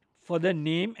conditioned for the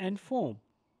name and form.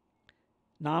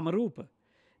 Nama Rupa.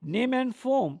 Name and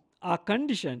form are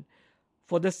conditioned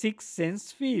for the 6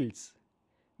 sense fields.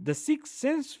 The 6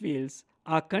 sense fields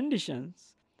are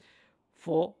conditions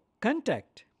for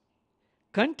contact.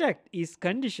 Contact is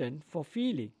conditioned for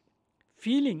feeling.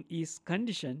 Feeling is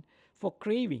conditioned for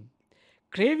craving.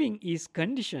 Craving is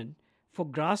conditioned for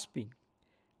grasping.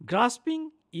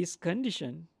 Grasping is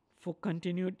conditioned for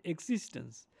continued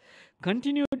existence.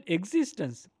 Continued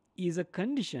existence is a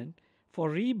condition for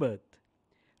rebirth.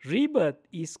 Rebirth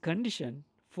is condition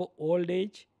for old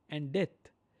age and death,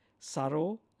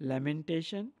 sorrow,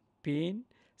 lamentation, pain,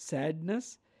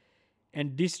 sadness,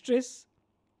 and distress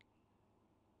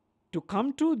to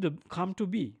come to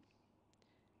be.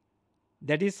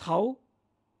 That is how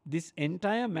this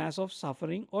entire mass of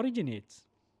suffering originates.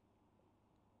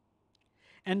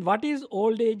 And what is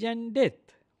old age and death?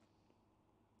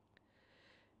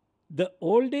 The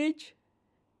old age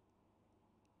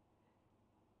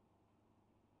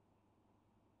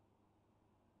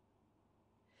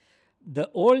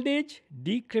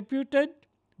decrepited,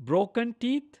 broken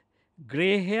teeth,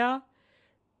 grey hair,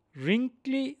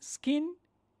 wrinkly skin,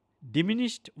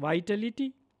 diminished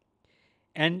vitality,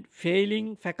 and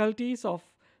failing faculties of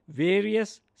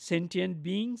various sentient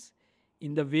beings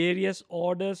in the various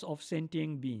orders of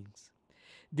sentient beings.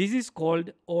 This is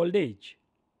called old age.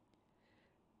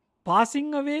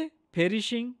 Passing away,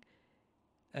 perishing,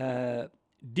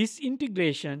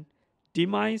 disintegration,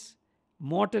 demise,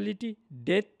 mortality,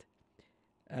 death,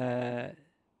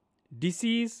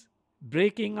 disease,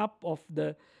 breaking up of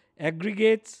the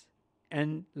aggregates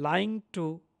and lying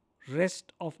to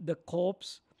rest of the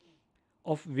corpse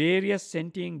of various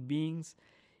sentient beings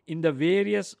in the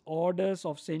various orders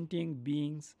of sentient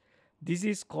beings. This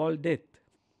is called death.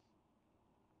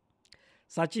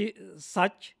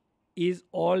 Such is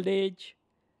old age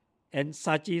and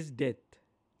such is death.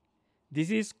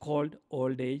 This is called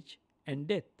old age and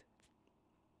death.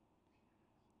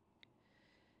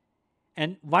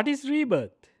 And what is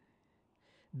rebirth?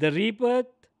 The rebirth,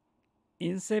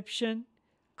 inception,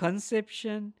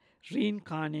 conception,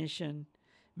 reincarnation,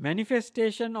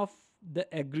 manifestation of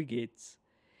the aggregates,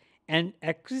 and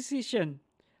acquisition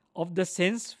of the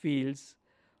sense fields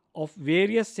of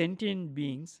various sentient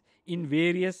beings in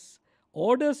various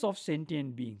orders of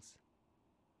sentient beings.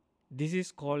 This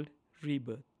is called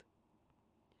rebirth.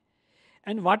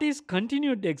 And what is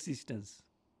continued existence?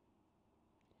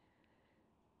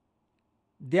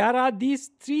 There are these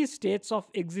 3 states of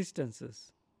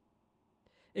existence.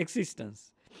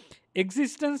 Existence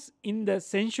in the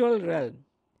sensual realm,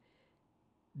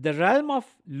 the realm of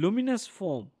luminous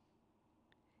form,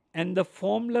 and the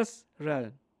formless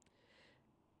realm.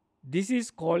 This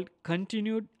is called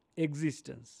continued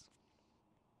existence.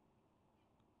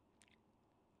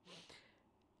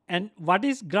 And what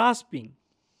is grasping?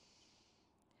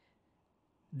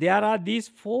 There are these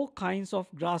 4 kinds of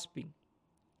grasping.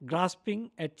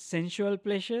 Grasping at sensual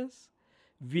pleasures,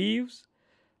 views,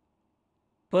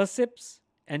 percepts,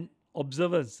 and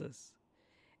observances,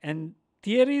 and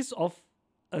theories of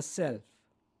a self.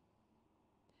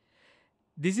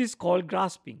 This is called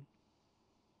grasping.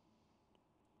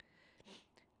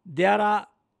 There are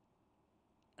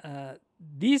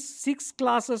these 6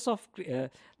 classes of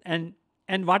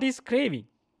and what is craving?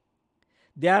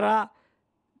 There are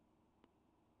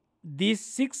these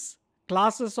 6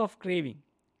 classes of craving.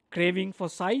 Craving for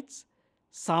sights,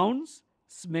 sounds,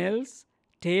 smells,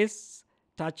 tastes,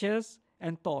 touches,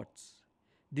 and thoughts.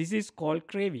 This is called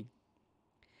craving.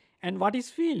 And what is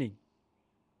feeling?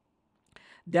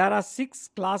 There are 6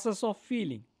 classes of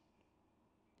feeling.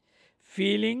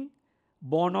 Feeling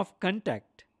born of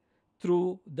contact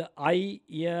through the eye,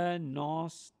 ear,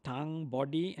 nose, tongue,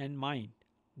 body and mind.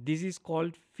 This is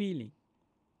called feeling.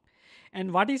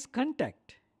 And what is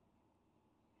contact?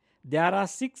 There are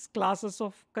 6 classes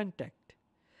of contact.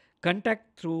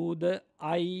 Contact through the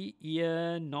eye,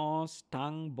 ear, nose,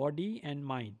 tongue, body and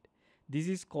mind. This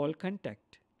is called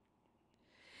contact.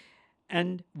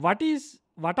 And what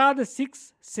are the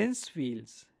 6 sense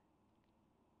fields?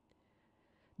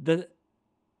 The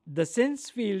sense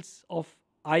fields of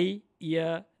eye,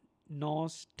 ear,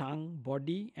 nose, tongue,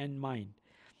 body and mind.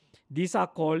 These are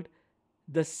called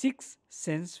the 6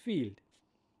 sense field.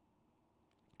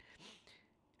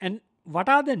 And what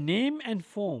are the name and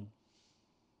form?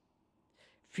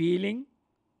 Feeling,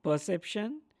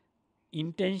 perception,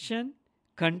 intention,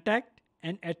 contact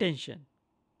and attention.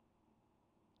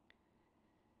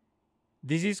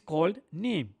 This is called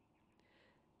name.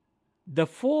 The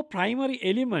 4 primary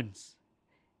elements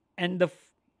and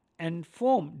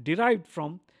form derived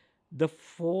from the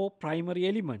 4 primary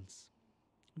elements.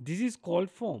 This is called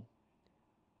form.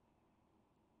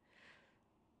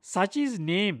 Such is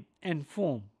name and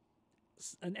form.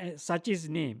 Such is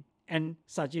name and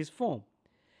such is form.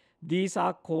 These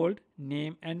are called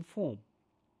name and form.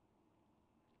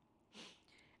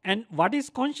 And what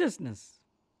is consciousness?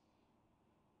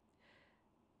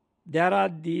 There are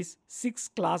these 6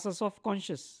 classes of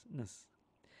consciousness.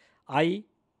 Eye,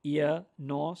 ear,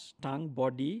 nose, tongue,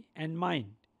 body and mind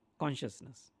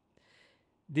consciousness.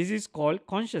 This is called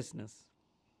consciousness.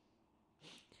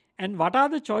 And what are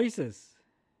the choices?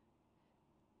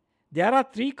 There are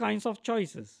 3 kinds of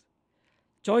choices.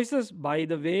 Choices by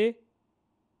the way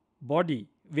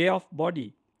of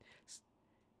body.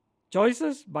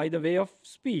 Choices by the way of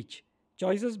speech.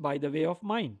 Choices by the way of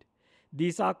mind.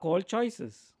 These are called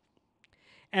choices.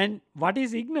 And what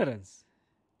is ignorance?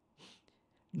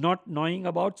 Not knowing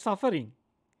about suffering,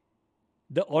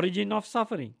 the origin of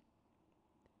suffering,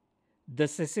 the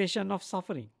cessation of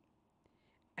suffering,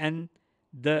 and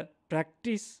the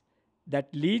practice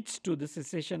that leads to the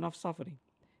cessation of suffering.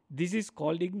 This is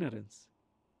called ignorance.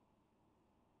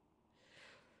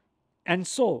 And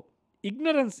so,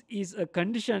 ignorance is a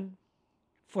condition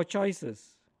for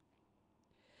choices.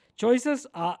 Choices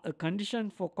are a condition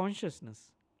for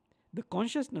consciousness. The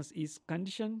consciousness is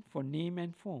condition for name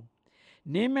and form.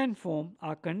 Name and form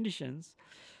are conditions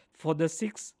for the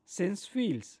 6 sense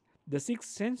fields. The 6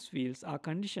 sense fields are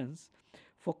conditions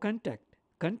for contact.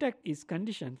 Contact is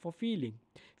condition for feeling.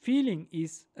 Feeling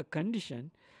is a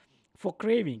condition for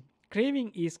craving.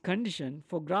 Craving is condition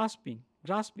for grasping.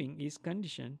 Grasping is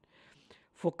condition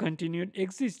for continued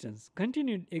existence.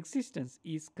 Continued existence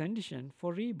is condition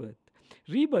for rebirth.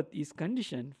 Rebirth is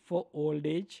condition for old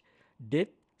age, death,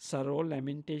 sorrow,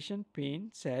 lamentation, pain,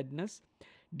 sadness,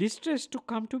 distress to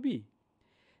come to be.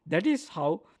 That is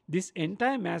how this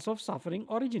entire mass of suffering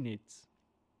originates.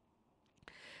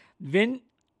 When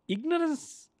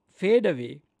ignorance fades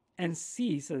away and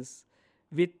ceases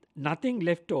with nothing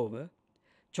left over,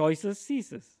 choices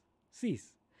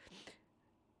cease.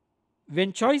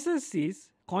 When choices cease,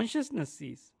 consciousness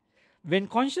ceases. When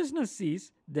consciousness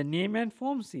ceases, the name and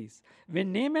form cease.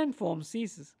 When name and form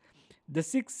ceases, the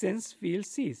 6 sense fields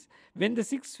cease. When the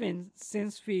 6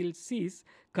 sense fields cease,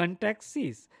 contact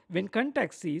cease. When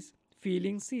contact ceases,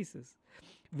 feeling ceases.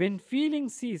 When feeling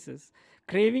ceases,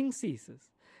 craving ceases.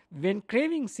 When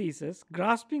craving ceases,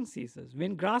 grasping ceases.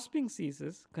 When grasping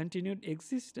ceases, continued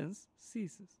existence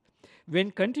ceases.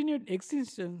 When continued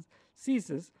existence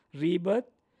ceases,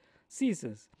 rebirth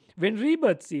ceases. When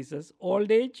rebirth ceases, old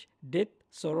age, death,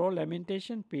 sorrow,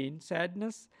 lamentation, pain,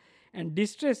 sadness, and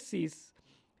distress cease.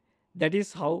 That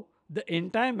is how the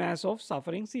entire mass of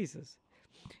suffering ceases.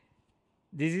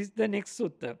 This is the next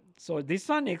sutta. So this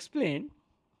one explains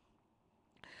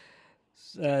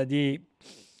what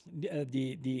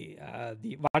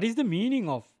is the meaning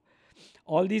of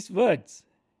all these words.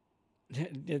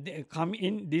 They come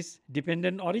in this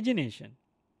dependent origination.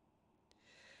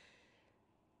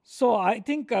 So I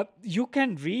think you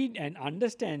can read and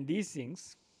understand these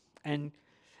things and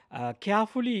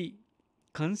carefully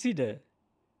consider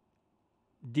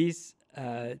these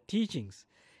teachings.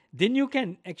 Then you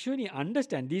can actually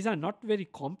understand. These are not very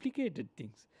complicated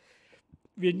things.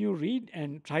 When you read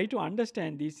and try to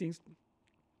understand these things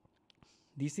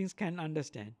can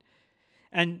understand.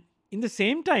 And in the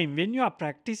same time, when you are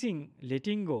practicing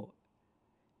letting go,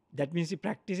 that means you're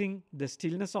practicing the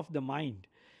stillness of the mind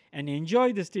and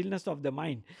enjoy the stillness of the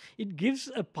mind. It gives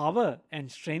a power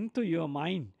and strength to your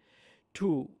mind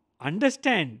to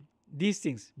understand these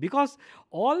things, because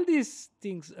all these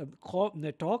things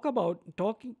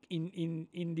talking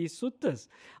in these suttas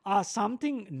are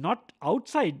something not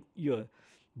outside your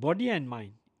body and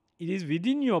mind. It is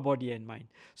within your body and mind.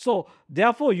 So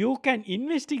therefore you can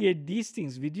investigate these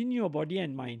things within your body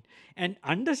and mind, and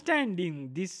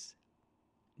understanding this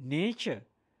nature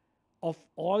of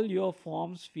all your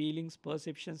forms, feelings,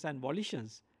 perceptions and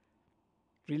volitions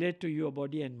relate to your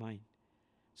body and mind.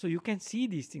 So you can see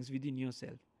these things within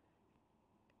yourself.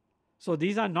 So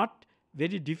these are not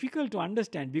very difficult to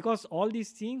understand, because all these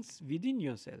things within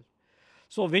yourself.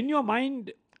 So when your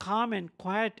mind calm and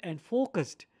quiet and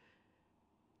focused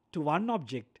to one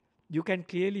object, you can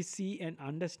clearly see and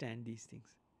understand these things.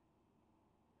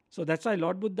 So that's why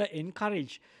Lord Buddha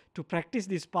encouraged to practice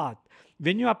this path.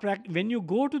 When you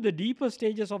go to the deeper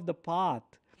stages of the path,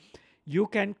 you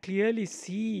can clearly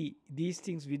see these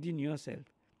things within yourself.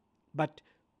 But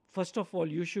first of all,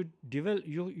 you should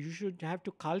you should have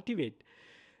to cultivate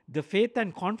the faith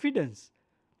and confidence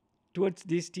towards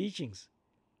these teachings.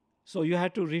 So you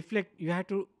have to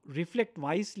reflect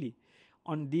wisely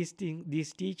on these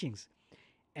teachings,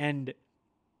 and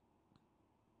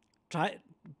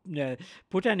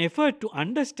put an effort to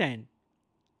understand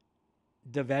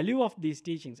the value of these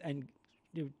teachings and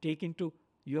take into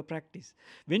your practice.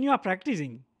 When you are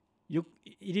practicing,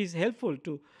 it is helpful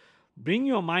to bring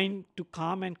your mind to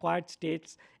calm and quiet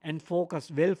states and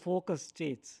well-focused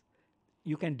states.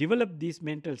 You can develop these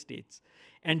mental states,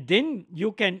 and then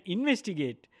you can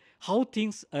investigate how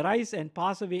things arise and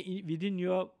pass away within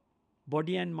your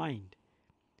body and mind.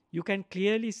 You can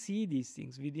clearly see these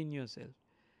things within yourself.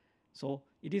 So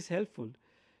it is helpful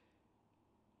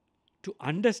to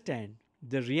understand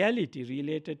the reality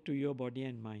related to your body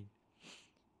and mind.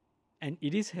 And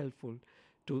it is helpful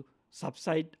to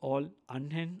subside all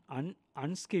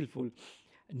unskillful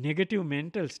negative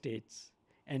mental states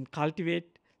and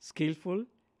cultivate skillful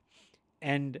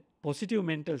and positive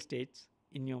mental states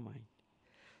in your mind.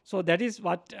 So that is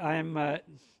what I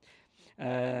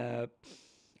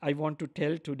want to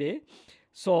tell today.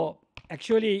 So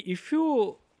actually, if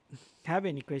you have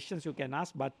any questions, you can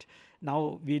ask, but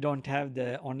now we don't have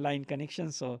the online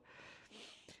connection, so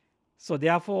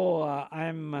therefore I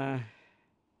am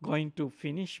going to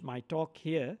finish my talk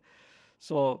here.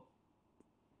 So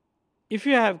if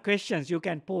you have questions, you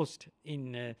can post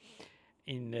in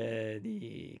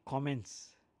the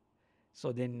comments,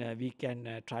 so then we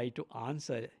can try to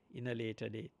answer in a later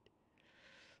date.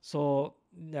 So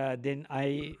then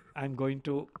I'm going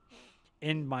to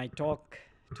end my talk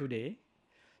today.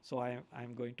 So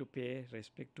I'm going to pay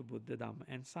respect to Buddha, Dhamma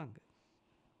and Sangha.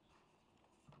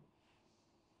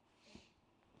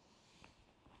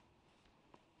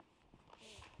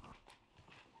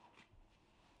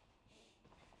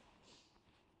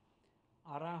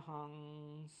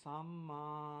 Arahang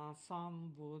Samma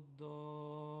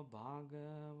Sambuddho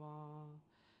Bhagava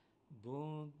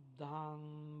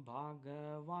Buddhang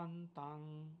Bhagavantang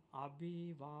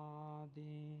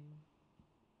Abhivade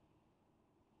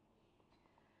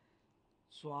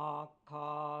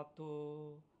Swakhato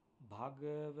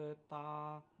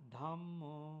Bhagavata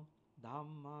Dhammo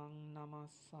Dhammang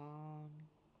Namassami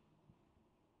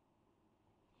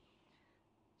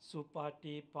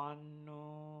Supatipanno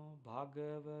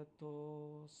Bhagavato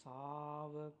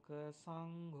Savaka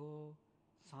Sangho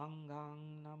Sanghang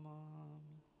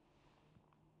Namami.